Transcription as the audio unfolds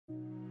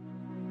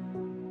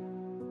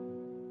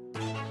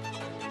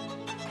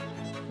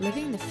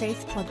Living the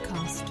Faith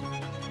podcast,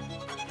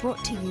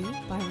 brought to you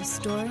by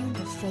Restoring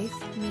the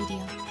Faith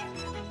Media.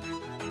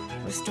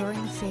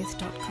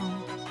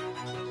 RestoringTheFaith.com.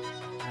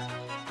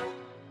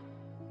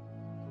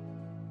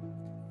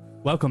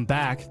 Welcome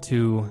back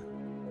to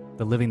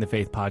the Living the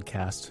Faith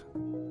podcast.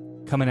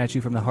 Coming at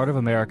you from the heart of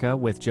America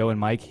with Joe and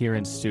Mike here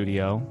in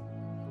studio,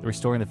 the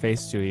Restoring the Faith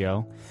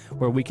studio,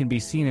 where we can be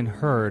seen and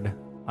heard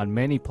on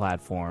many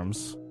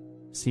platforms,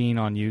 seen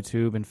on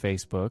YouTube and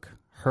Facebook,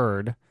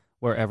 heard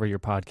wherever your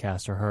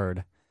podcasts are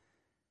heard.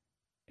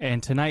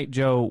 And tonight,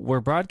 Joe, we're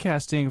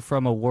broadcasting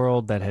from a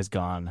world that has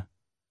gone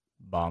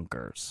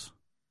bonkers.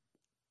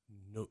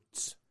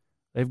 Nuts.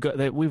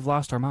 We've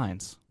lost our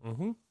minds.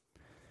 Mm-hmm.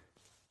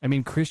 I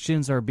mean,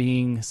 Christians are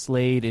being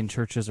slayed in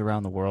churches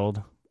around the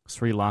world.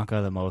 Sri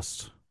Lanka, the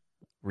most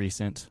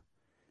recent.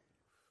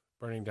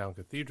 Burning down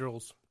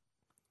cathedrals.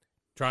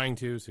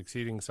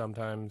 Succeeding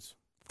sometimes.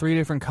 3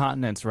 different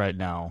continents right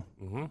now.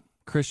 Mm-hmm.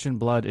 Christian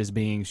blood is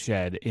being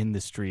shed in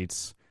the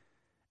streets.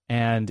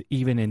 And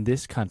even in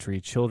this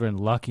country, children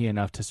lucky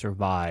enough to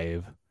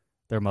survive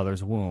their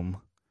mother's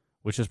womb,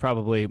 which is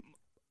probably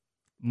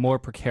more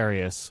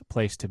precarious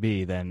place to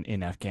be than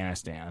in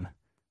Afghanistan,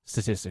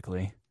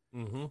 statistically.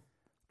 Mm-hmm.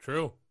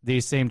 True.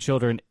 These same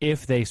children,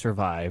 if they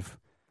survive,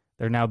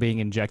 they're now being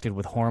injected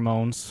with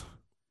hormones,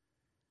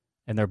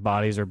 and their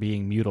bodies are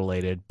being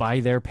mutilated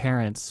by their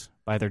parents,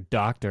 by their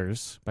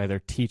doctors, by their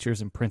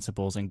teachers and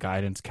principals and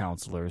guidance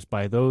counselors,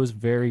 by those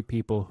very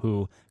people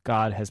who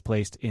God has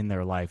placed in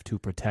their life to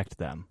protect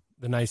them.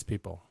 The nice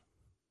people.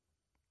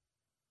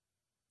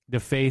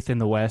 The faith in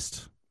the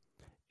West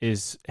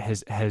has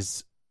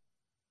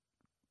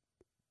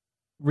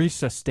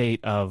reached a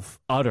state of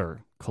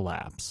utter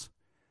collapse.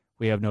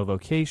 We have no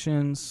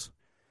vocations.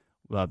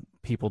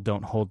 People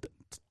don't hold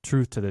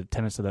truth to the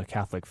tenets of the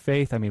Catholic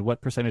faith. I mean,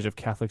 what percentage of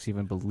Catholics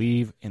even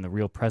believe in the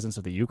real presence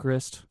of the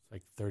Eucharist?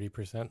 Like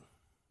 30%.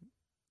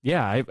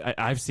 Yeah,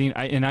 I've seen,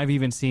 and I've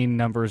even seen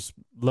numbers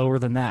lower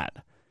than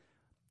that.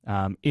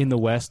 In the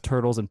West,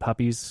 turtles and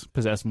puppies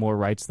possess more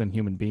rights than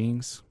human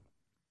beings.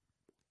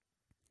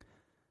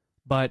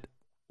 But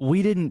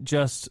we didn't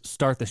just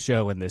start the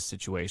show in this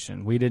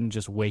situation. We didn't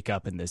just wake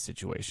up in this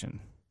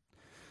situation.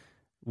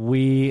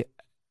 We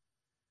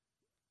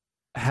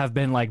have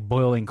been like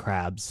boiling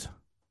crabs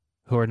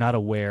who are not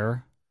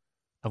aware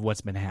of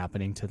what's been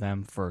happening to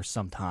them for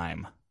some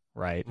time,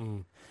 right?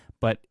 Mm.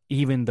 But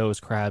even those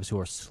crabs who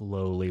are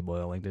slowly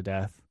boiling to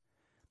death,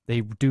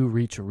 they do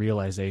reach a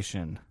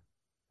realization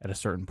at a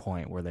certain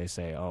point where they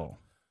say, oh,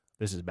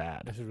 this is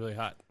bad. This is really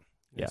hot.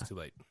 It's too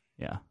late.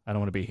 Yeah, I don't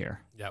want to be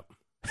here. Yep.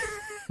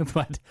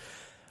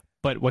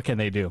 But what can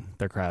they do?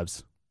 They're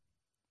crabs.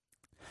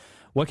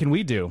 What can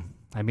we do?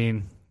 I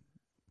mean,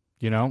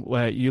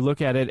 you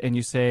look at it and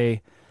you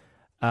say,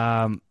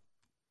 this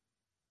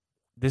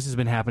has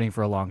been happening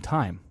for a long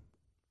time.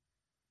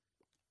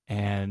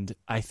 And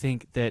I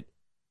think that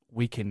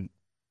we can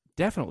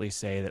definitely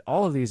say that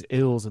all of these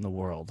ills in the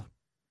world,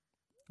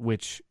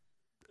 which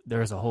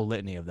there's a whole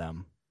litany of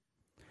them,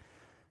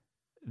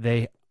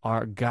 they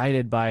are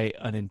guided by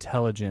an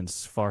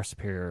intelligence far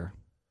superior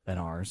than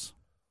ours.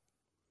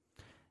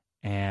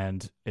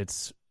 And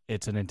it's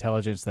an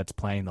intelligence that's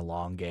playing the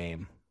long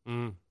game.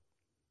 Mm.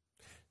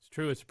 It's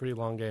true. It's a pretty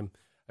long game.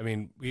 I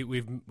mean,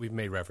 we've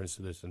made reference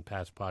to this in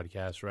past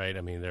podcasts, right?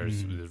 I mean,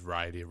 there's a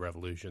variety of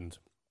revolutions.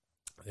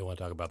 They want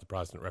to talk about the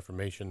Protestant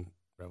Reformation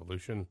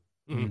revolution.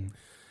 Mm-hmm.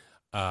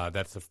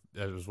 That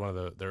was one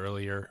of the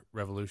earlier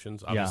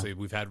revolutions. Obviously,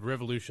 we've had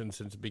revolutions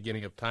since the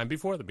beginning of time,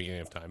 before the beginning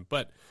of time.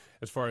 But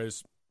as far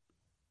as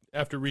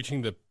after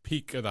reaching the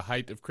peak of the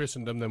height of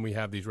Christendom, then we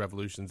have these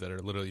revolutions that are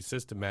literally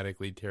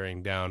systematically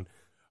tearing down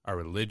our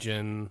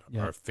religion,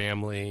 our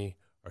family,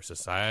 our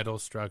societal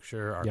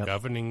structure, our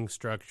governing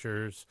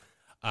structures,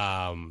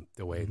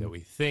 the way that we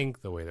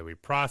think, the way that we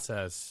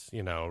process,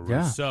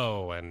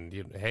 Rousseau and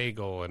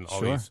Hegel and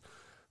all these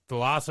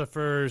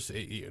philosophers,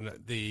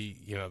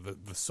 the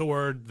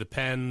sword, the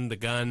pen, the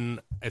gun,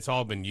 it's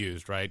all been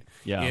used, right?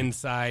 Yeah.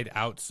 Inside,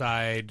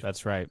 outside.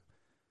 That's right.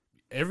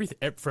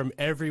 From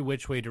every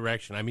which way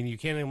direction. I mean, you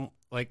can't even,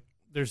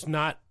 there's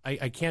not,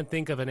 I can't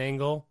think of an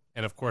angle,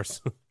 and of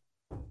course...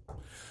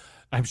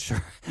 I'm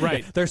sure.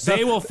 Right.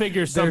 They will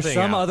figure something There's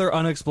some out. other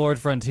unexplored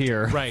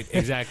frontier. Right,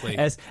 exactly.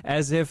 as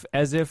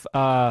if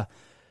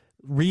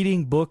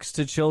reading books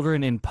to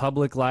children in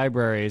public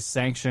libraries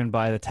sanctioned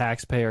by the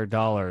taxpayer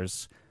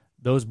dollars,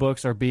 those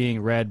books are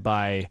being read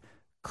by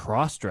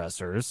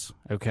cross-dressers,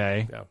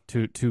 okay? Yeah.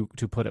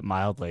 To put it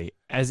mildly.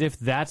 As if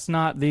that's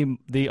not the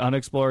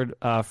unexplored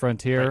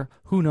frontier, right.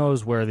 Who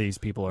knows where these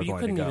people are going to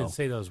go. You couldn't even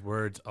say those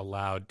words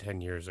aloud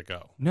 10 years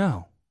ago.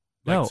 No.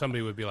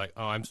 Somebody would be like,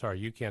 "Oh, I'm sorry,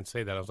 you can't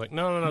say that." I was like,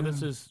 "No.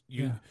 This is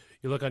you. Yeah.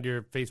 You look on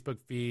your Facebook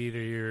feed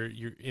or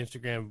your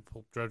Instagram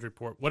Drudge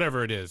Report,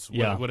 whatever it is,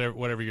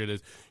 whatever it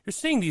is. You're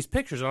seeing these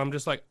pictures, and I'm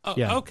just like,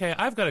 okay,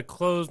 I've got to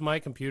close my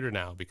computer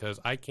now because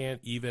I can't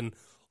even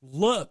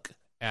look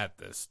at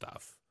this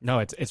stuff." No,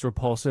 it's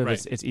repulsive.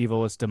 Right. It's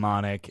evil. It's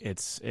demonic.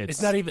 It's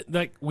not even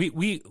like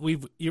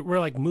we're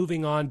like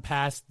moving on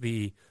past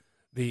the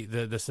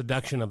the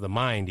seduction of the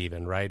mind,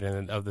 even, right,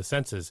 and of the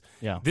senses.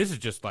 Yeah. This is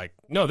just like,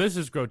 no, this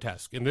is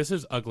grotesque, and this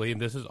is ugly,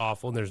 and this is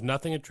awful, and there's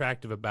nothing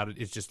attractive about it.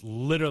 It's just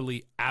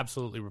literally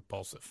absolutely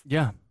repulsive.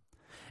 Yeah.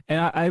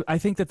 And I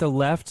think that the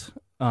left,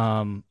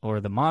 or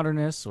the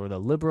modernists, or the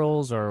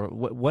liberals, or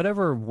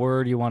whatever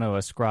word you want to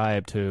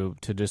ascribe to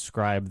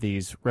describe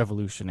these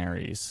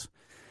revolutionaries,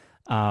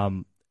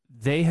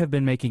 they have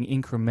been making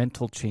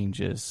incremental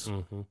changes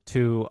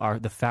to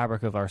the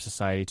fabric of our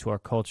society, to our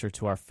culture,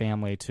 to our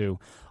family, to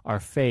our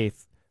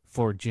faith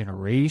for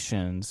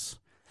generations.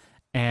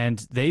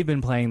 And they've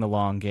been playing the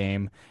long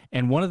game.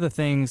 And one of the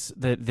things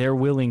that they're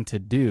willing to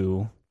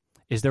do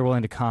is they're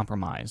willing to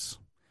compromise.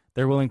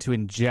 They're willing to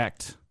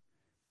inject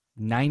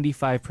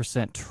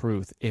 95%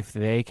 truth if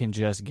they can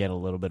just get a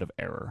little bit of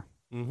error.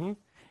 Mm-hmm.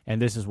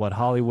 And this is what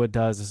Hollywood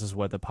does. This is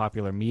what the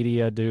popular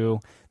media do.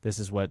 This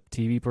is what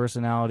TV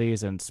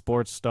personalities and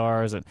sports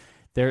stars, and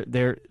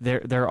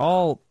they're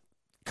all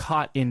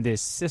caught in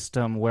this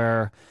system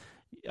where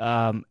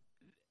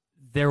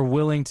they're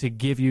willing to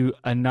give you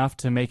enough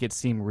to make it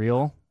seem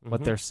real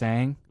what they're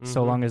saying,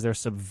 so long as they're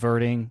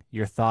subverting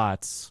your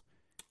thoughts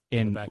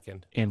in back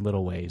end. In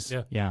little ways.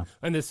 Yeah.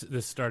 And this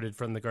started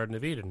from the Garden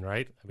of Eden,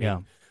 right? I mean, Yeah.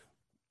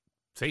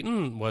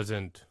 Satan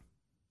wasn't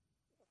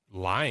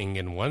lying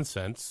in one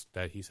sense,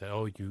 that he said,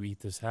 "Oh, you eat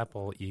this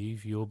apple,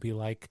 Eve, you'll be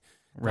like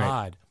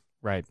God."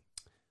 Right.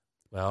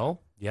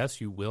 Well,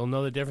 yes, you will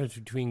know the difference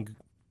between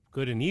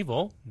good and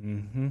evil.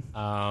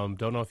 Mm-hmm.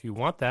 Don't know if you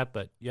want that,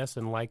 but yes,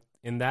 and like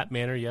in that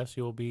manner, yes,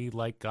 you'll be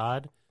like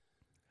God.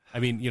 I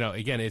mean,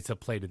 again, it's a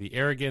play to the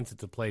arrogance,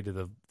 it's a play to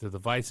the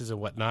vices and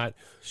whatnot.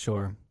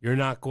 Sure. You're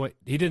not going.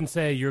 He didn't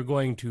say you're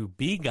going to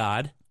be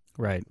God.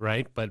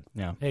 Right. But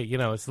Yeah. hey,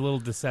 it's a little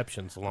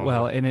deceptions along.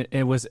 Well, the way.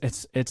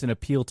 and it's an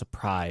appeal to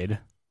pride,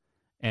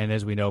 and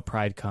as we know,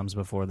 pride comes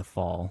before the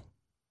fall,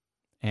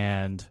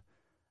 and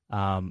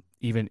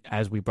even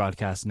as we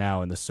broadcast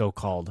now in the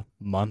so-called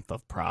month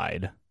of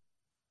Pride,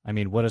 I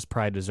mean, what does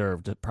pride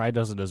deserve? Pride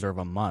doesn't deserve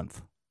a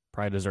month.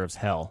 Pride deserves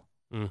hell.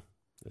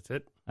 That's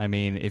it. I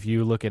mean, if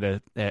you look at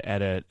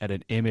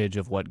an image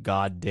of what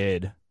God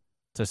did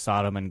to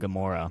Sodom and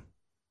Gomorrah,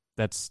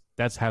 that's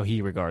how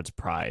He regards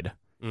pride.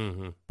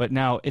 Mm-hmm. But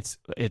now it's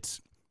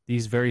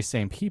these very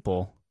same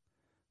people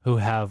who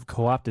have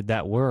co-opted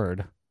that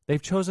word.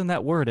 They've chosen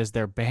that word as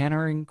their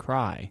bannering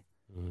cry.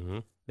 Mm-hmm.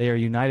 They are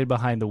united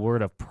behind the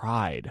word of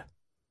pride.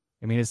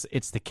 I mean,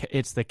 it's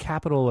the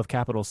capital of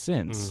capital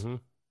sins. Mm-hmm.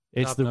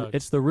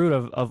 It's the root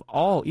of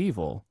all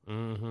evil.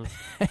 Mm-hmm.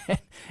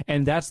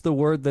 And that's the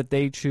word that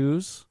they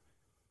choose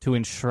to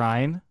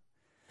enshrine.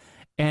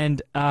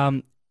 And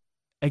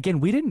again,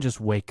 we didn't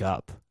just wake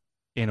up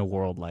in a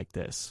world like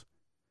this.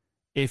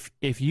 If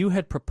you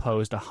had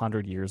proposed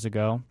 100 years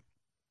ago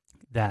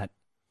that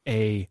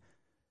a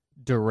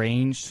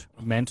deranged,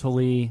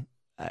 mentally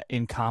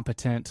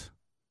incompetent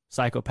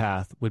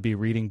psychopath would be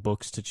reading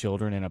books to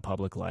children in a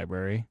public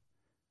library,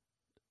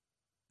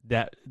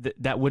 that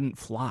wouldn't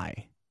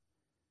fly.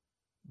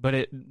 But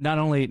it not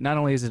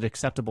only is it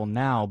acceptable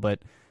now,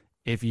 but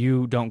if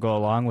you don't go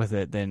along with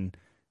it, then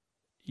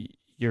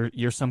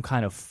you're some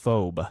kind of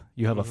phobe.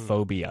 You have a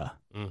phobia.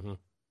 Mm-hmm.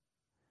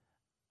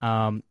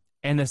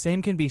 And the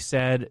same can be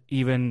said,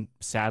 even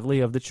sadly,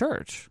 of the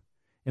church.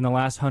 In the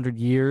last 100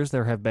 years,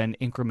 there have been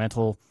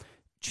incremental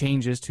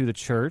changes to the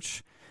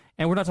church.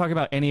 And we're not talking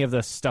about any of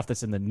the stuff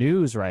that's in the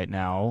news right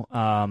now,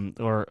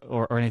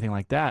 or anything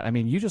like that. I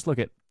mean, you just look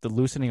at the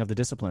loosening of the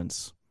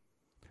disciplines,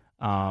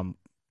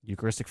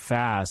 Eucharistic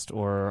fast,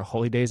 or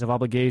holy days of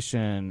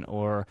obligation,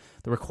 or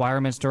the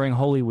requirements during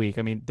Holy Week.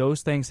 I mean,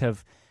 those things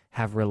have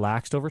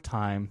relaxed over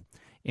time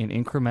in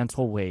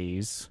incremental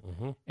ways.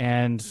 Mm-hmm.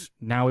 And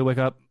now we wake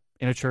up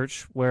in a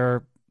church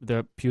where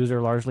the pews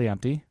are largely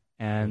empty,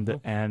 and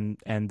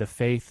the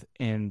faith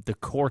in the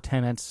core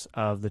tenets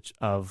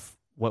of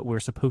what we're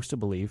supposed to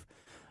believe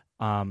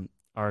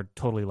are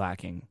totally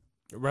lacking.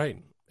 Right.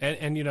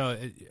 And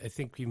I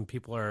think even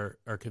people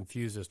are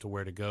confused as to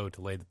where to go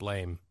to lay the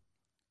blame.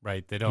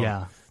 Right. They don't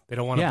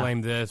want to blame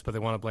this, but they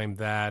want to blame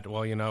that.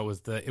 Well, it was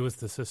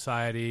the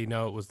society.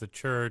 No, it was the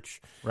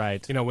church.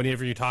 Right.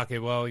 Whenever you talk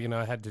it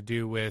had to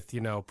do with,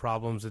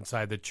 problems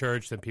inside the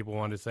church, then people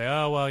wanted to say,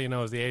 oh, well, it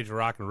was the age of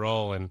rock and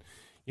roll, and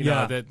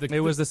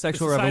it was the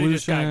sexual the revolution.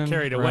 Just got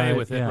carried away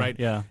with it, right?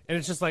 Yeah. And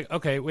it's just like,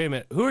 okay, wait a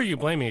minute, who are you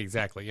blaming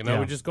exactly?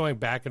 We're just going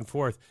back and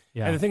forth.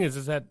 Yeah. And the thing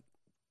is that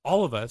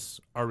all of us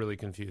are really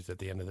confused at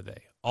the end of the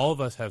day. All of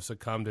us have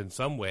succumbed in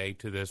some way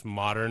to this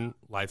modern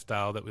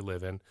lifestyle that we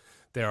live in.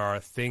 There are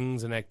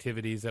things and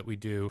activities that we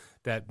do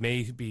that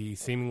may be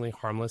seemingly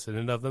harmless in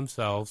and of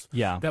themselves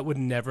that would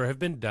never have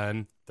been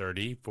done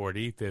 30,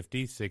 40,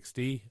 50,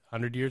 60,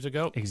 100 years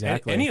ago.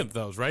 Exactly. Any of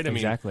those, right?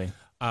 Exactly.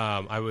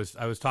 I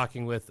was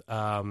talking with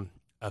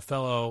a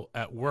fellow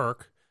at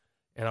work,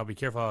 and I'll be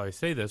careful how I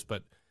say this,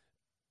 but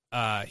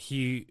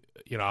he,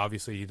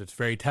 obviously it's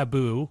very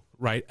taboo,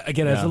 right?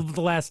 Again, as of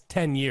the last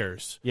 10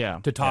 years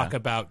to talk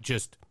about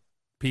just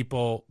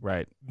people,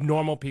 right?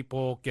 Normal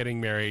people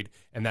getting married,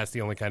 and that's the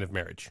only kind of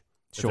marriage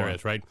there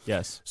is, right?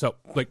 Yes. So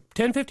like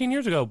 10, 15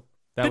 years ago,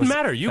 Didn't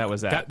matter. That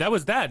was that. That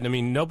was that. And I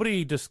mean,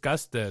 nobody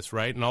discussed this,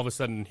 right? And all of a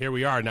sudden, here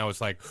we are. Now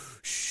it's like,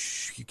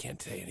 shh, you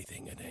can't say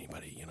anything to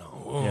anybody, you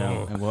know.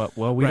 Yeah. And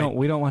well, we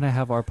don't want to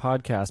have our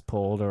podcast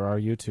pulled or our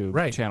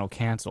YouTube channel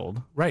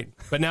canceled. Right.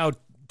 But now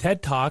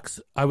TED Talks.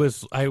 I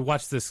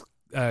watched this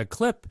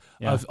clip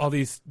of all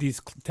these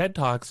TED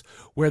Talks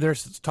where they're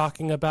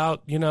talking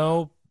about, you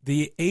know,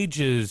 the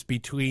ages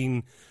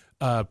between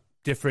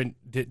different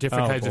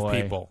kinds of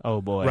people.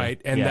 Oh boy.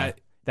 Right. And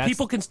that's,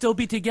 people can still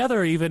be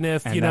together even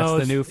if, you know,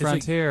 that's the new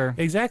frontier.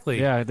 Exactly.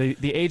 Yeah.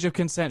 The age of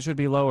consent should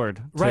be lowered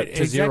to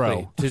exactly.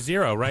 zero. To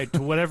zero, right?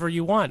 To whatever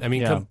you want. I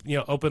mean, you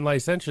know, open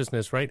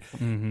licentiousness, right?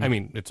 Mm-hmm. I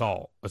mean, it's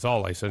all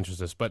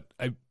licentiousness, but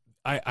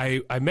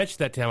I mentioned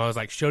that to him. I was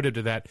like, showed him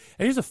to that.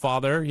 And he's a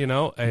father, you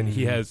know, and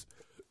he has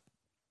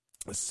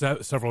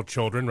several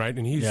children, right?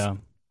 And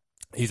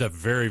he's a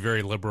very,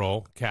 very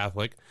liberal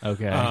Catholic.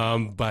 Okay.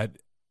 But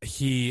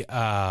he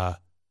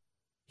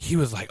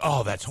was like,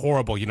 oh, that's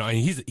horrible, you know. And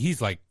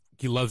he's like,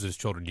 he loves his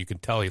children. You can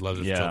tell he loves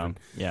his children.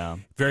 Yeah.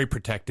 Very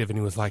protective. And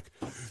he was like,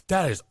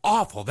 that is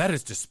awful. That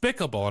is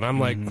despicable. And I'm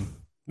like,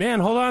 man,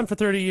 hold on for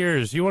 30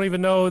 years. You won't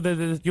even know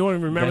that. You won't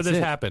even remember this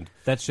happened.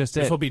 That's just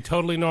This will be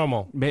totally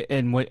normal.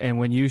 And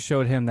when you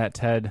showed him that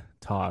TED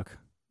talk,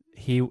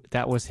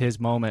 that was his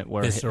moment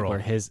where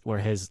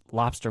his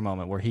lobster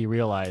moment where he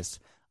realized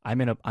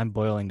I'm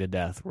boiling to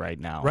death right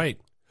now. Right.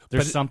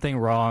 There's something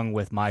wrong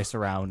with my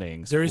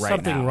surroundings. There is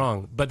something now.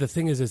 wrong. But the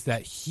thing is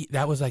that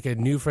that was like a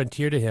new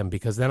frontier to him,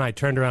 because then I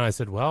turned around and I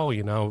said, well,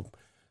 you know,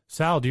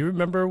 Sal, do you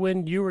remember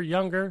when you were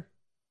younger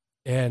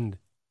and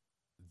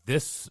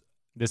this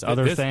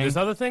other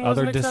thing,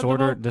 other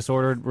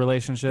disordered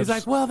relationships? He's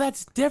like, well,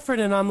 that's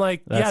different. And I'm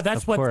like,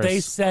 that's what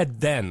they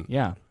said then.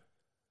 Yeah.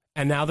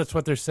 And now that's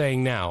what they're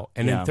saying now.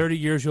 And in 30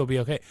 years, you'll be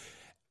okay.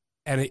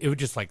 And it was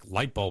just like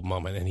light bulb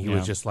moment. And he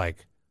was just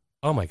like,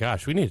 oh my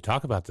gosh, we need to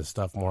talk about this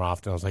stuff more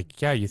often. I was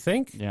like, yeah, you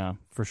think? Yeah,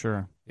 for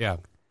sure. Yeah.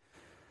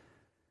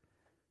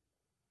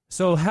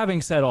 So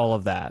having said all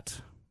of that,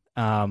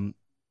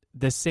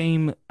 the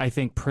same, I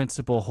think,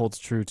 principle holds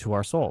true to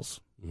our souls.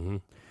 Mm-hmm.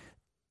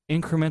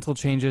 Incremental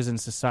changes in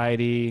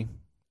society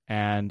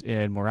and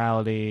in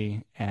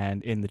morality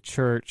and in the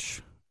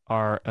church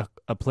are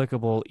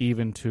applicable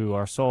even to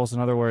our souls. In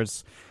other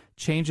words,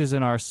 changes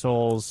in our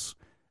souls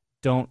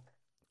don't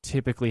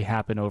typically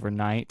happen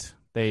overnight.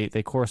 They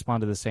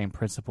correspond to the same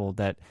principle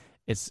that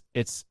it's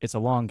a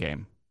long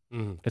game.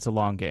 Mm-hmm. It's a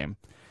long game.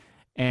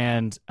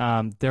 And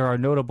there are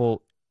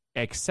notable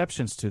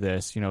exceptions to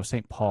this. You know,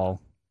 St.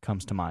 Paul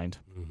comes to mind,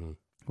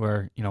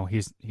 where, you know,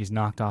 he's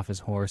knocked off his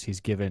horse. He's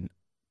given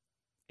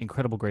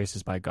incredible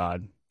graces by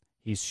God.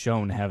 He's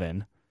shown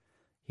heaven.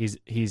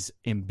 He's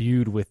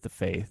imbued with the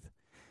faith.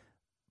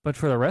 But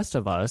for the rest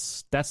of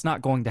us, that's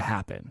not going to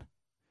happen.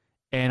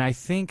 And I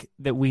think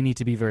that we need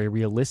to be very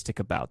realistic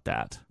about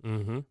that.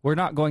 Mm-hmm. We're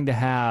not going to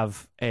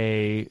have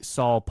a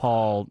Saul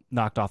Paul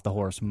knocked off the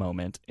horse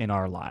moment in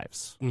our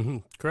lives. Mm-hmm.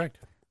 Correct.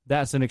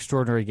 That's an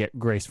extraordinary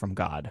grace from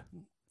God.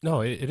 No,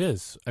 it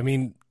is. I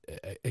mean,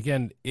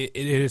 again, it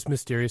is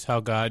mysterious how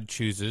God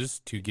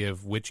chooses to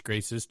give which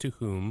graces to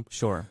whom.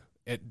 Sure.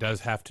 It does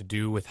have to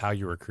do with how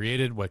you were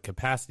created, what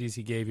capacities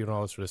he gave you, and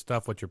all this sort of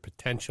stuff, what your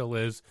potential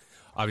is.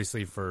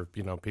 Obviously, for,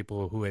 you know,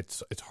 people who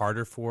it's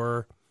harder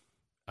for,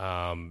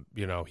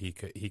 you know, he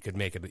could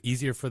make it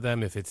easier for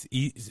them. If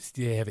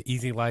they have an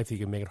easy life, he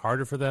can make it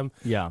harder for them.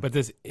 Yeah. But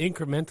this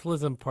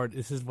incrementalism part,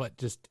 this is what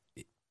just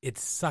it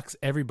sucks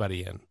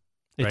everybody in.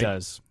 It right?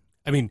 does.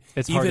 I mean,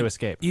 it's hard to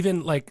escape.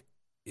 Even like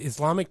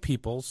Islamic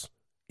peoples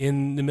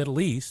in the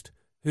Middle East,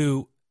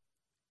 who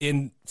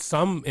in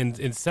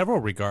several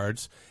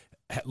regards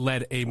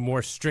led a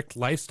more strict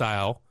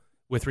lifestyle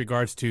with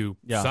regards to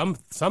some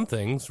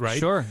things, right?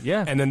 Sure,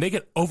 yeah. And then they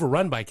get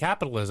overrun by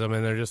capitalism,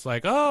 and they're just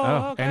like,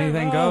 okay,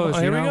 anything goes.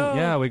 Here you know? we go.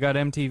 Yeah, we got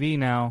MTV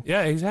now.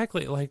 Yeah,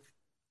 exactly. Like,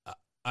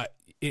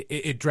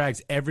 it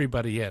drags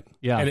everybody in.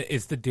 Yeah, and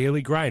it's the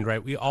daily grind,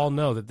 right? We all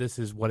know that this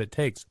is what it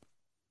takes.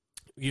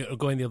 You know,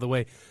 going the other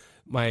way,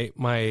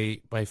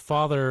 my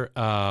father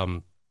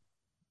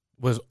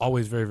was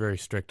always very, very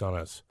strict on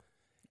us,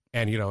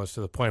 and you know, it's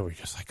to the point where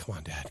you're just like, come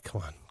on, Dad,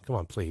 come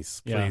on,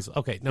 please.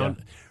 Okay, no,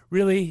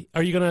 really,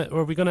 are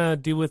we gonna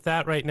deal with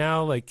that right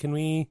now? Like, can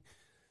we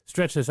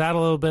stretch this out a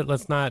little bit?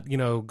 Let's not, you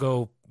know,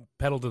 go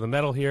pedal to the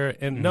metal here.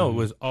 And no, it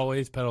was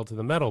always pedal to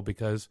the metal,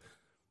 because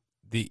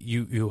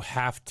you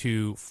have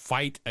to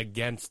fight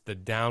against the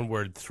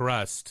downward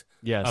thrust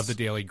of the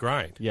daily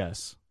grind.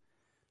 Yes.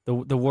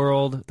 The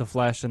world, the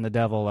flesh, and the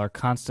devil are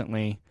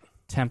constantly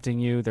tempting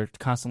you. They're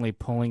constantly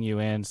pulling you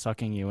in,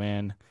 sucking you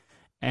in.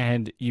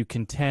 And you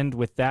contend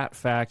with that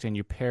fact, and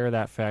you pair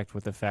that fact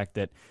with the fact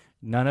that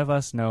none of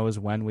us knows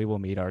when we will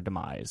meet our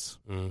demise.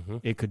 Mm-hmm.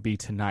 It could be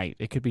tonight.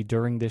 It could be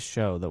during this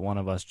show that one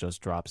of us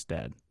just drops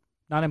dead.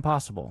 Not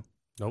impossible.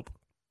 Nope.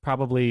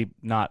 Probably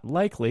not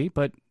likely,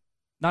 but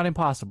not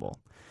impossible.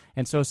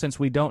 And so since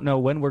we don't know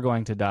when we're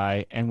going to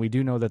die, and we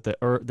do know that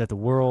the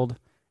world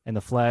and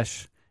the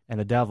flesh and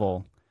the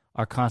devil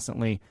are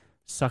constantly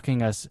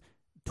sucking us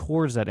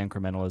towards that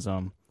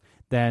incrementalism,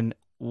 then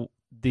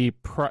the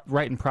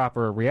right and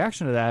proper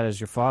reaction to that, as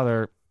your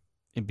father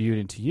imbued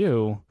into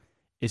you,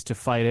 is to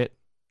fight it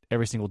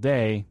every single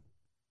day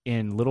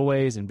in little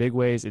ways, in big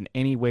ways, in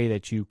any way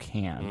that you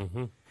can.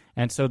 Mm-hmm.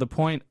 And so the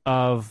point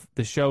of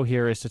the show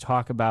here is to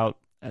talk about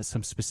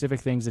some specific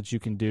things that you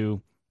can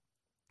do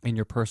in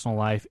your personal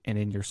life and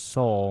in your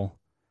soul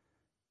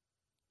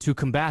to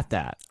combat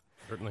that.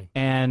 Certainly.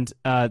 And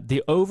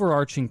the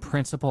overarching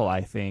principle,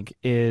 I think,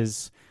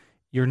 is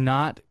you're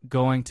not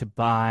going to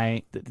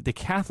buy... The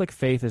Catholic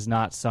faith is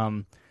not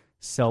some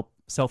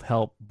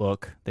self-help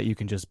book that you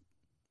can just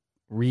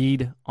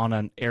read on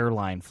an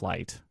airline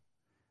flight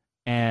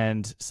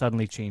and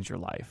suddenly change your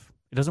life.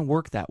 It doesn't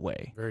work that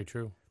way. Very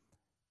true.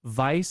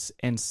 Vice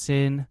and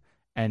sin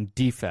and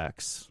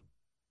defects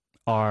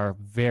are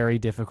very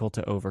difficult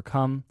to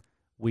overcome.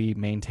 We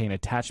maintain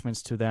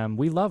attachments to them.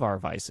 We love our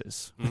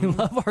vices. Mm-hmm. We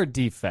love our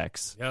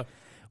defects. Yeah.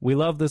 We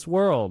love this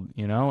world,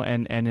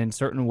 and in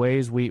certain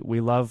ways we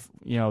love,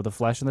 the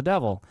flesh and the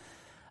devil.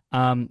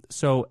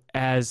 So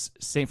as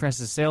St.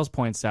 Francis of Sales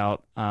points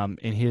out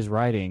in his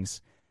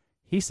writings,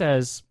 he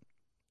says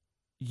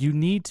you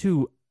need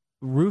to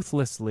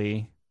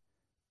ruthlessly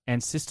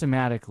and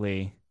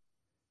systematically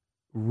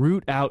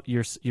root out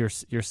your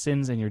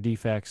sins and your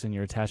defects and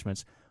your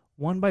attachments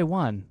one by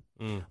one.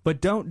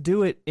 But don't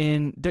do it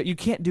you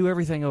can't do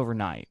everything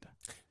overnight.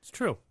 It's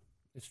true.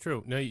 It's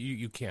true. No,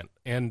 you can't.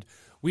 And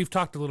we've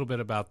talked a little bit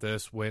about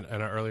this in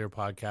our earlier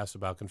podcast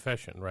about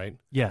confession, right?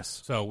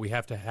 Yes. So we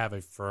have to have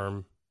a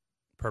firm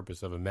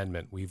purpose of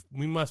amendment. We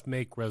must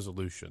make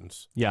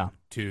resolutions. Yeah.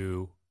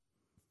 To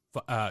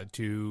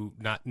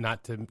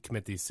not to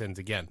commit these sins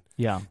again.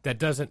 Yeah. That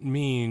doesn't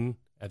mean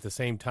at the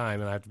same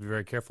time, and I have to be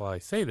very careful how I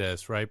say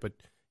this, right? But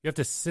you have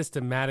to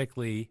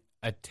systematically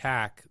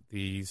attack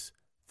these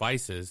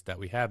vices that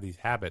we have, these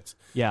habits.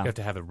 Yeah. You have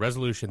to have a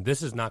resolution.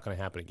 This is not going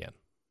to happen again.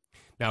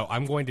 Now,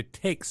 I'm going to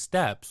take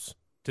steps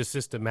to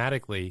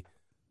systematically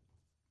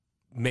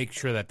make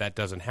sure that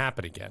doesn't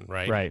happen again,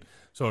 right? Right.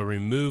 So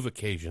remove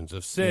occasions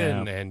of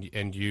sin,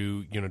 and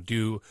you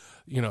do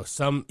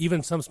some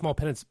small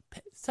penance.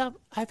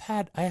 I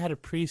had a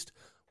priest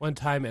one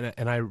time,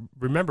 and I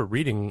remember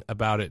reading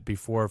about it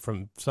before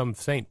from some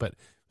saint, but it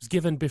was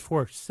given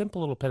before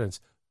simple little penance: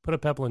 put a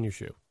pebble in your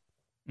shoe.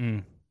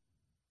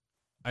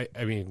 I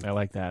mean, I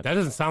like that. That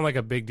doesn't sound like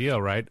a big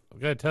deal, right? I'm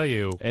gonna tell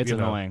you, It's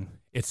annoying.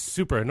 It's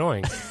super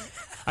annoying.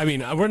 I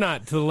mean, we're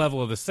not to the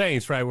level of the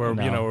saints, right? Where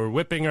we're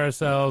whipping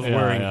ourselves,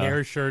 wearing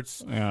hair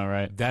shirts. Yeah,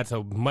 right. That's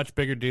a much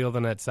bigger deal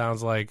than that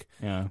sounds like.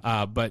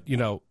 Yeah. But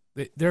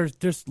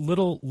there's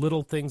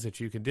little things that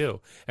you can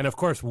do, and of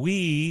course,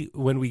 when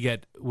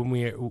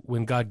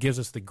God gives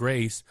us the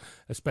grace,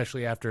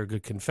 especially after a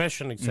good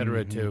confession,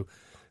 etc., to,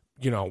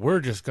 we're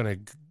just gonna,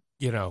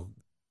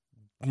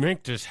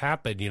 make this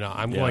happen.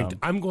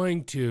 I'm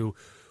going to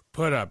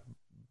put a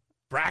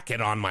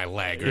bracket on my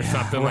leg or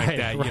something like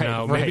that.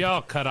 Maybe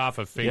I'll cut off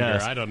a finger.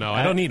 Yes. I don't know.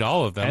 I don't need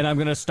all of them. And I'm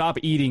going to stop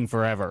eating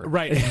forever.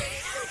 Right.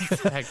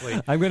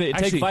 Exactly. I'm going to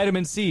take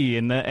vitamin C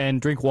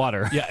and drink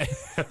water. Yeah.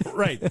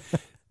 Right.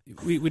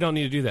 We don't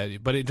need to do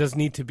that, but it does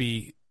need to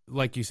be,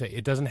 like you say,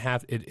 it doesn't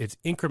have, it's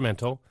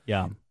incremental.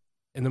 Yeah.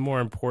 And the more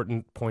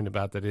important point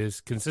about that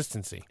is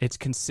consistency. It's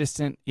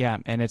consistent. Yeah.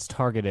 And it's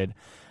targeted.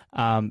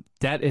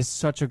 That is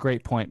such a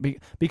great point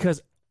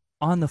because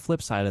on the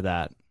flip side of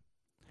that,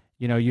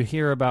 you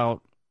hear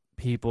about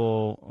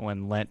people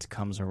when Lent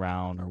comes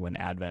around or when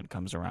Advent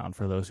comes around,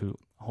 for those who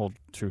hold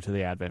true to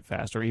the Advent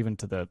fast or even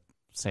to the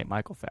St.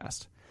 Michael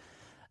fast.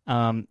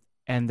 And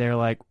they're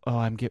like,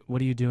 "Oh,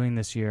 what are you doing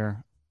this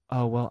year?"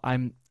 "Oh, well,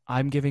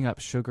 I'm giving up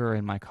sugar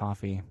in my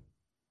coffee."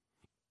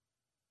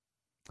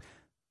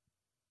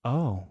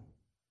 "Oh.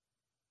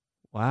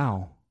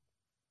 Wow.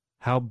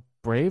 How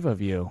brave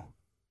of you."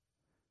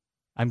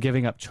 "I'm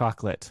giving up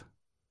chocolate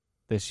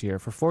this year.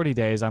 For 40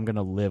 days, I'm going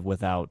to live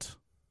without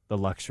the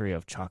luxury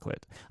of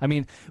chocolate." I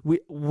mean,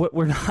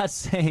 we're not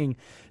saying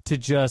to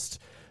just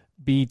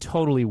be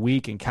totally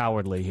weak and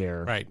cowardly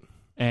here, right?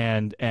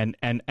 And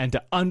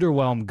to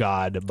underwhelm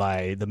God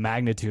by the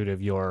magnitude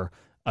of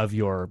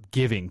your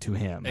giving to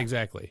Him.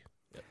 Exactly.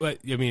 But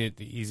I mean,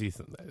 it's easy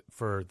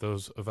for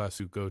those of us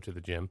who go to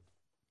the gym,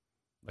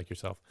 like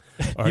yourself,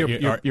 or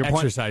you're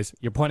exercise.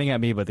 You're pointing at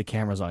me, but the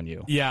camera's on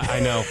you. Yeah, I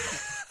know.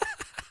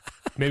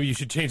 Maybe you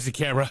should change the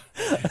camera.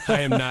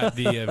 I am not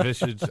the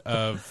visage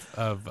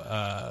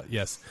of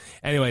yes.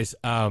 Anyways,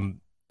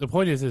 the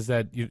point is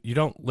that you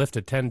don't lift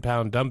a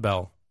 10-pound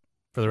dumbbell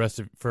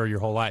for your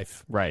whole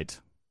life. Right.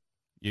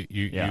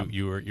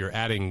 You're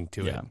adding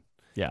to it.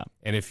 Yeah.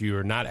 And if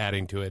you're not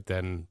adding to it,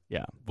 then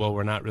well,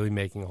 we're not really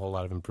making a whole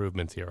lot of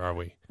improvements here, are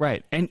we?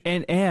 Right.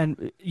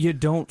 And you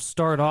don't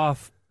start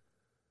off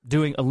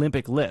doing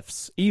Olympic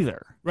lifts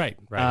either. Right.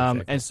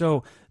 Exactly. And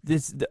so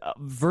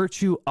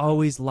virtue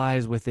always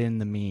lies within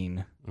the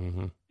mean.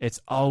 Mm-hmm. It's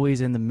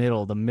always in the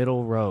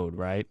middle road,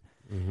 right?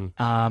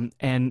 Mm-hmm.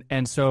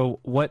 And so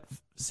what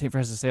St.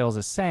 Francis of Sales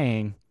is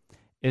saying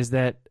is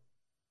that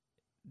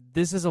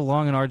this is a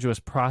long and arduous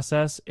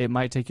process. It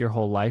might take your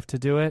whole life to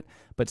do it,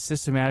 but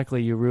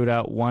systematically you root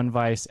out one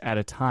vice at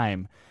a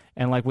time.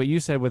 And like what you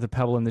said with the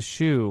pebble in the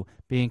shoe,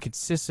 being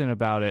consistent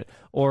about it,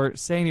 or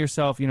saying to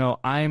yourself,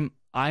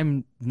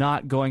 I'm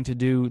not going to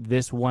do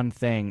this one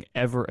thing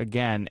ever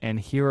again, and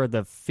here are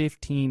the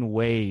 15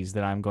 ways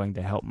that I'm going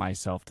to help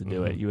myself to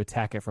do it. You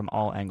attack it from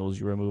all angles.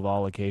 You remove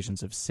all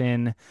occasions of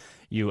sin.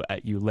 You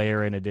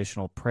layer in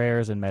additional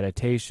prayers and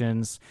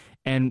meditations,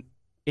 and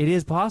it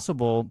is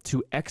possible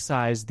to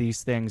excise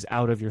these things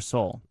out of your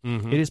soul.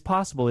 It is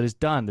possible. It is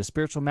done. The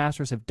spiritual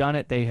masters have done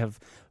it. They have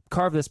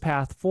carved this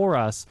path for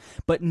us,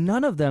 but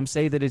none of them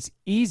say that it's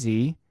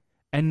easy,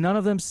 and none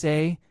of them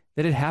say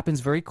that it happens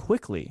very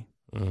quickly.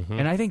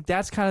 And I think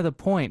that's kind of the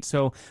point.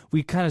 So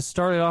we kind of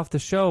started off the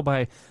show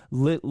by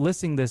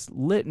listing this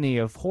litany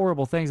of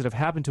horrible things that have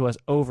happened to us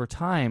over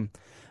time,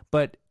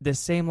 but the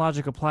same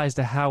logic applies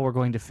to how we're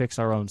going to fix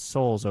our own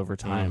souls over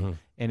time.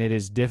 And it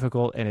is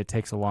difficult, and it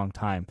takes a long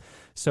time.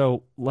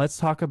 So let's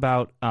talk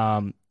about,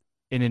 in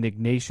an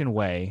Ignatian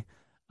way,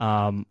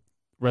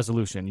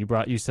 resolution.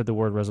 You said the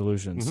word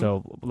resolution,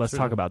 so let's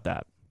talk about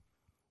that.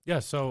 Yeah,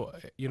 so,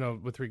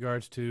 with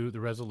regards to the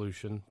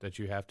resolution that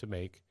you have to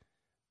make,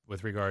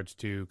 with regards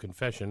to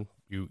confession,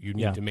 you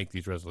need to make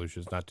these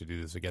resolutions not to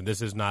do this again.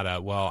 This is not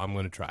I'm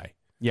going to try.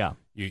 Yeah.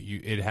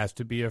 It has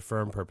to be a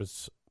firm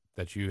purpose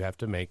that you have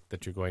to make,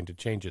 that you're going to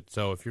change it.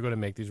 So if you're going to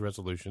make these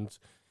resolutions,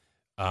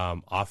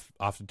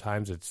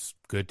 oftentimes it's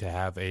good to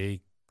have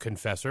a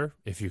confessor,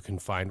 if you can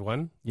find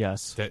one.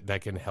 Yes.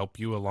 That can help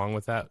you along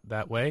with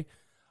that way,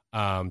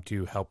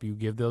 to help you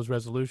give those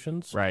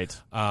resolutions. Right.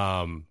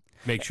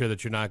 Make sure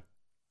that you're not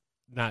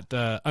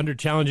under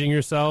challenging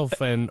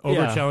yourself and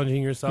over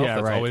challenging yourself.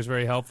 That's always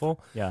very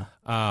helpful. Yeah.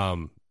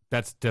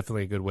 That's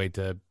definitely a good way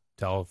to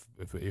tell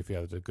if you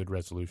have a good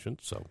resolution.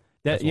 So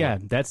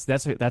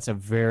that's a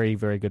very,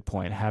 very good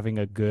point. Having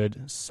a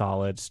good,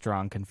 solid,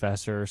 strong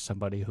confessor,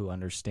 somebody who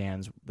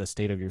understands the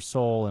state of your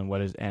soul and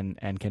what is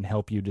and can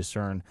help you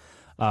discern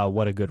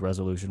what a good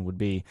resolution would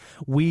be.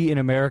 We in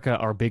America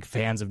are big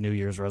fans of New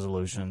Year's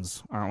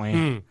resolutions, aren't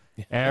we?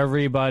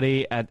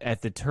 Everybody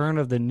at the turn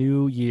of the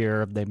new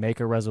year, they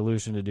make a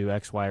resolution to do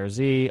X, Y, or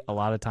Z. A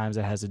lot of times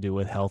it has to do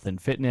with health and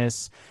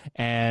fitness,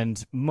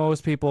 and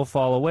most people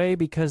fall away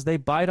because they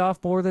bite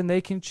off more than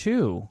they can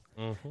chew.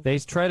 They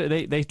try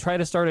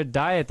to start a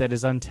diet that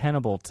is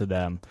untenable to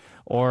them,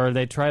 or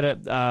they try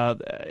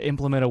to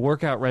implement a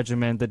workout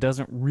regimen that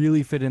doesn't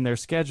really fit in their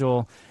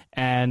schedule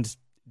and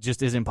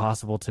just isn't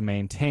possible to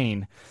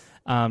maintain.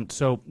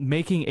 So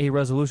making a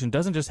resolution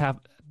doesn't just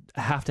have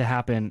to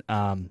happen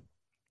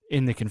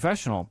in the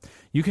confessional.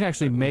 You can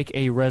actually make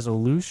a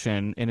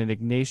resolution in an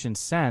Ignatian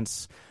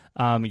sense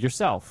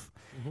yourself.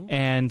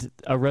 And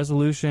a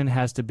resolution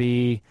has to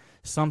be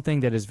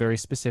something that is very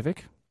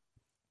specific.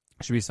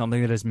 It should be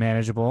something that is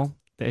manageable.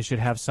 It should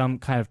have some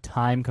kind of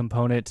time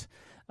component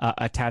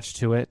attached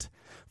to it.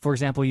 For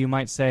example, you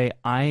might say,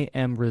 I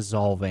am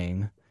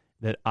resolving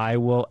that I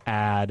will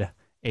add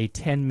a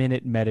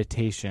 10-minute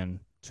meditation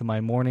to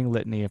my morning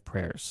litany of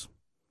prayers.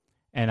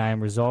 And I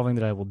am resolving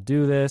that I will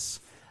do this.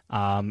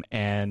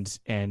 And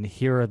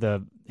here are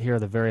the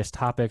various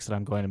topics that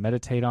I'm going to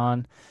meditate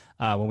on.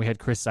 When we had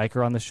Chris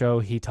Zeiker on the show,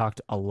 he talked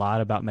a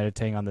lot about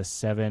meditating on the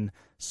 7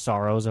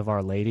 sorrows of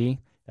Our Lady.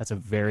 That's a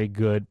very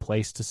good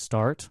place to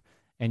start.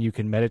 And you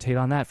can meditate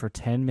on that for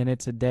 10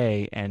 minutes a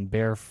day and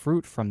bear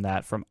fruit from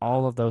that, from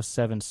all of those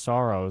 7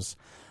 sorrows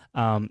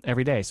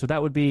every day. So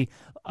that would be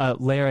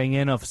layering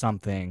in of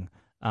something.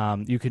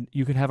 You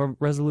can have a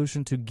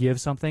resolution to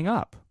give something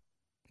up.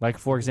 Like,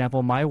 for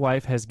example, my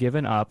wife has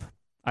given up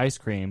ice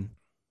cream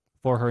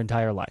for her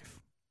entire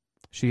life.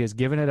 She has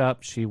given it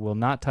up. She will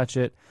not touch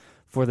it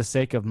for the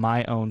sake of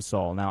my own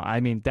soul. Now, I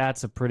mean,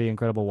 that's a pretty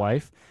incredible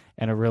wife,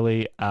 and a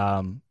really,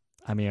 I'm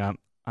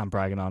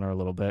bragging on her a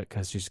little bit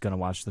because she's going to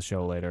watch the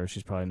show later.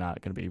 She's probably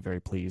not going to be very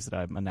pleased that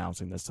I'm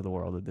announcing this to the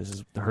world, that this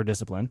is her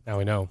discipline. Now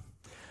we know.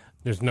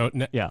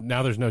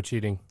 Now there's no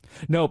cheating.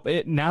 No,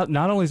 not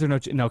only is there no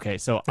cheating. Okay,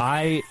 so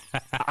I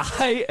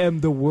am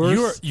the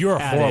worst. You're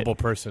a horrible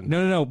person.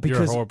 No, because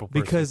you're a horrible person.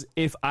 Because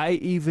if I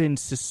even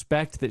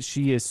suspect that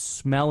she is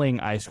smelling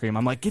ice cream,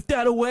 I'm like, get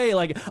that away.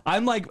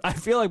 I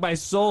feel like my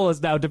soul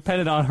is now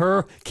dependent on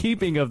her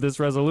keeping of this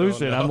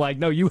resolution. Oh, no. I'm like,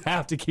 no, you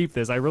have to keep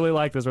this. I really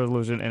like this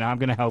resolution, and I'm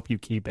going to help you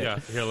keep it. Yeah,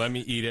 here, let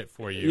me eat it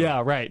for you.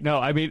 Yeah, right. No,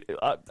 I mean,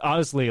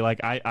 honestly,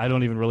 I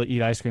don't even really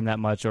eat ice cream that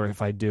much, or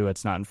if I do,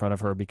 it's not in front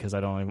of her because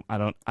I don't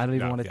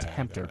even want to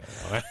tempt her.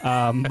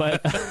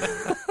 But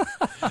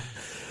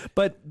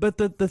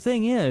the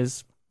thing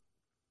is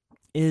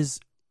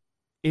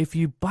if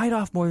you bite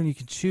off more than you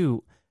can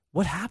chew,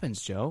 what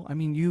happens, Joe? I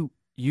mean,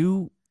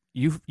 you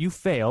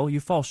fail, you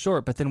fall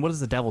short, but then what does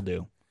the devil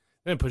do?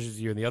 Then it pushes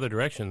you in the other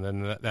direction.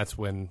 Then that's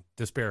when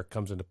despair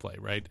comes into play,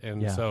 right?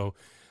 And so,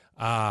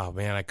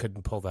 man, I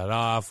couldn't pull that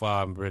off. Well,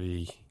 I'm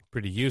pretty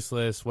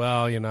useless.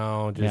 Well,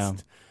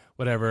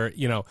 whatever,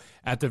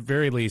 at the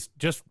very least,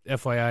 just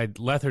FYI,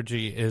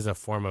 lethargy is a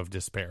form of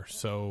despair.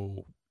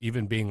 So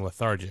even being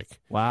lethargic.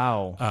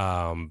 Wow.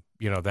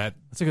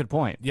 That's a good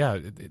point. Yeah,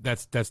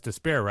 that's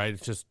despair, right?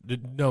 It's just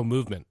no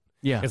movement.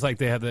 Yeah. It's like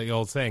they have the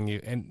old saying,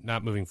 and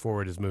not moving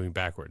forward is moving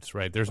backwards,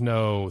 right? There's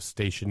no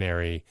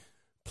stationary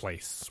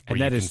place. Where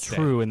And that you is can stay.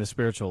 true in the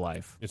spiritual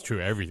life. It's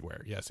true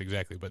everywhere. Yes,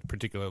 exactly. But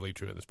particularly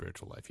true in the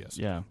spiritual life. Yes.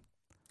 Yeah.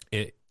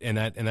 And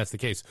that's the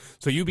case.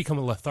 So you become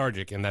a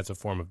lethargic, and that's a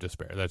form of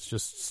despair. That's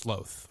just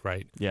sloth,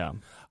 right? Yeah.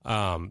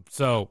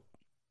 So,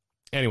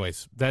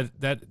 anyways,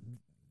 that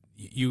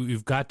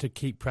you've got to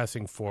keep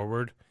pressing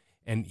forward,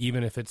 and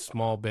even if it's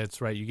small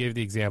bits, right? You gave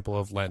the example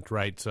of Lent,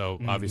 right? So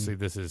obviously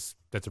that's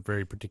a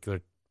very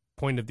particular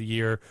point of the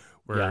year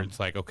where it's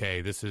like, okay,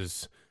 this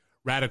is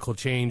radical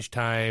change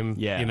time.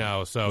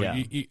 Yeah. So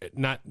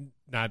not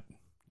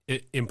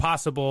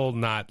impossible,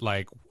 not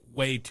like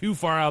way too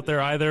far out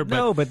there either.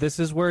 But but this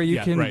is where you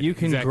can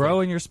exactly.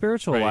 grow in your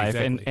spiritual life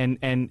exactly.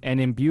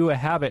 and imbue a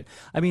habit.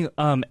 I mean,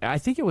 I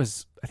think it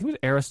was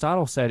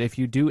Aristotle said if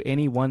you do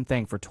any one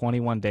thing for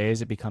 21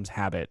 days, it becomes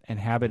habit, and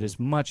habit is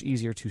much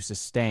easier to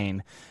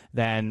sustain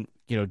than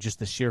just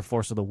the sheer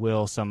force of the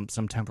will, some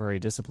temporary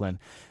discipline.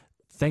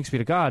 Thanks be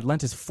to God,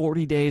 Lent is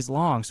 40 days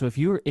long. So if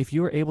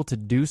you're able to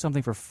do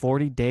something for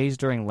 40 days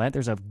during Lent,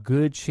 there's a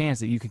good chance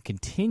that you can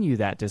continue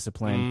that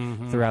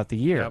discipline throughout the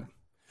year. Yep.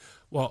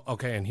 Well,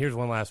 okay, and here's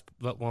one last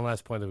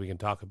point that we can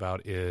talk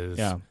about is,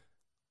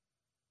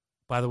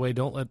 by the way,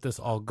 don't let this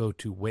all go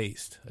to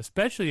waste,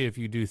 especially if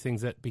you do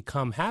things that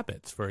become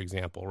habits, for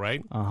example,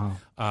 right?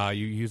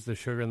 You use the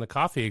sugar in the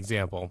coffee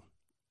example.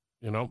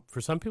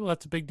 For some people,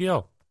 that's a big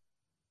deal.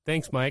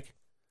 Thanks, Mike.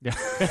 Yeah.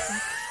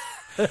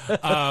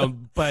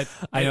 But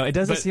I know it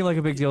doesn't seem like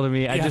a big deal to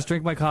me. I just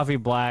drink my coffee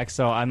black,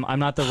 so I'm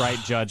not the right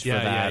judge for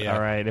that. Yeah.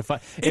 All right,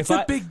 It's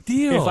a big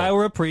deal. If I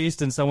were a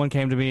priest and someone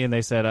came to me and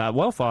they said,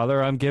 "Well,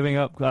 Father, I'm giving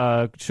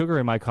up sugar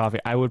in my coffee,"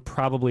 I would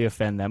probably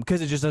offend them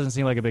because it just doesn't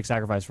seem like a big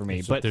sacrifice for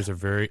me. But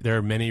there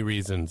are many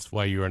reasons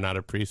why you are not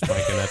a priest,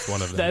 Mike, and that's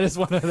one of them. That is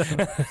one of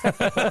them.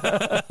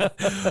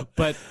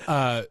 But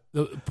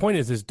the point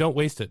is don't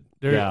waste it.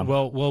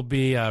 We'll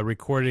be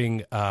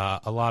recording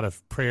a lot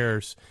of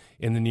prayers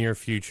in the near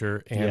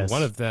future, and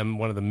one of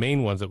the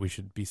main ones that we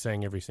should be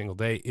saying every single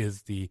day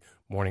is the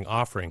morning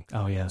offering.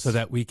 Oh, yes. So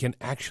that we can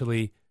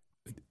actually,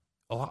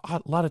 a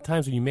lot of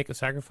times when you make a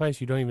sacrifice,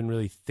 you don't even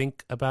really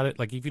think about it.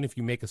 Like even if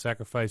you make a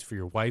sacrifice for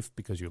your wife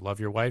because you love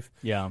your wife,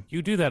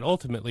 you do that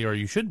ultimately, or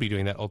you should be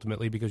doing that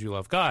ultimately because you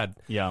love God.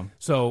 Yeah.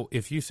 So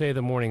if you say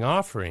the morning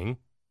offering,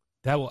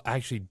 that will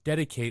actually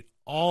dedicate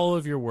all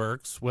of your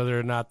works, whether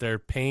or not they're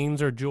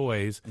pains or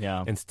joys,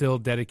 and still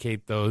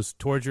dedicate those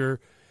towards your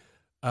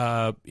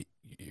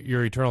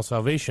eternal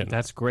salvation.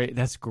 That's great.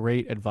 That's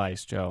great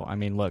advice, Joe. I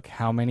mean, look,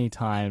 how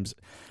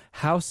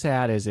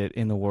sad is it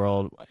in the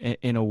world,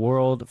 in a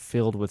world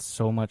filled with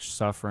so much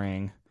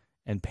suffering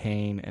and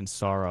pain and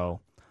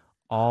sorrow,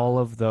 all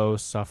of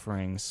those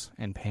sufferings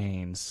and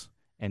pains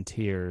and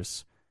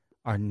tears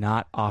are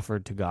not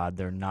offered to God.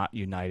 They're not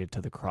united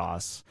to the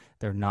cross.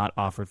 They're not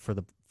offered for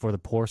the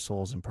poor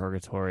souls in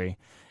purgatory,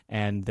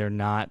 and they're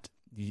not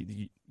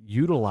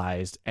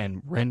utilized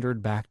and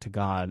rendered back to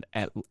God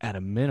at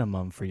a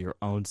minimum for your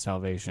own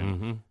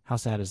salvation. How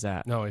sad is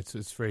that? No,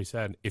 it's very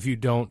sad. If you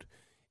don't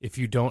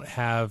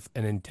have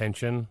an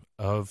intention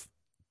of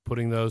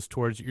putting those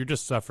towards, you're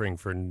just suffering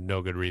for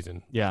no good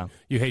reason. Yeah.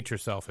 You hate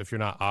yourself if you're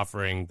not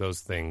offering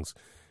those things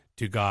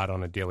to God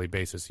on a daily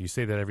basis. You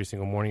say that every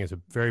single morning. It's a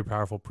very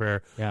powerful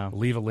prayer. Yeah. We'll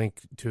leave a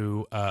link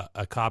to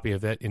a copy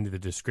of it into the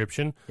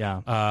description.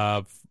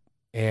 Yeah.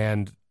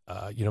 And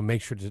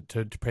make sure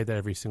to pray that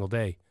every single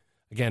day.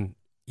 Again,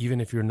 even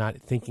if you're not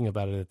thinking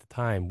about it at the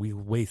time, we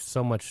waste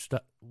so much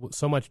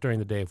during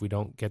the day if we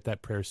don't get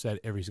that prayer said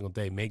every single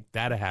day. Make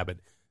that a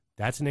habit.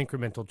 That's an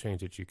incremental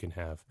change that you can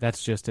have.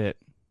 That's just it.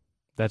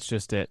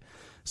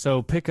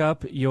 So pick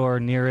up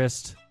your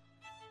nearest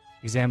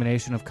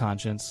examination of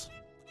conscience.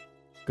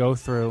 Go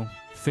through,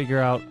 figure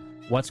out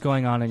what's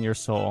going on in your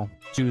soul.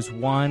 Choose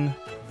one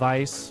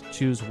vice,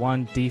 choose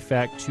one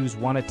defect, choose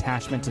one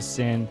attachment to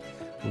sin.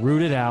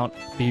 Root it out,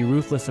 be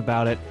ruthless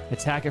about it,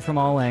 attack it from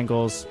all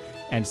angles,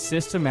 and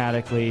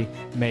systematically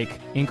make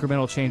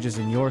incremental changes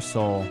in your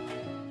soul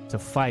to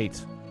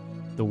fight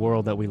the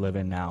world that we live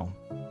in now.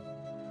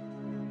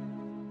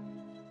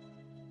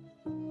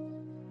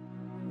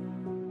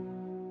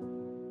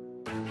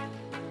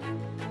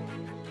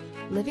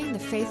 Living the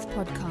Faith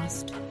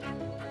Podcast,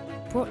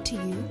 brought to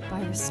you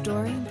by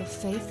Restoring the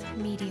Faith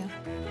Media.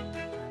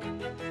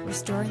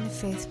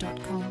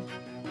 RestoringTheFaith.com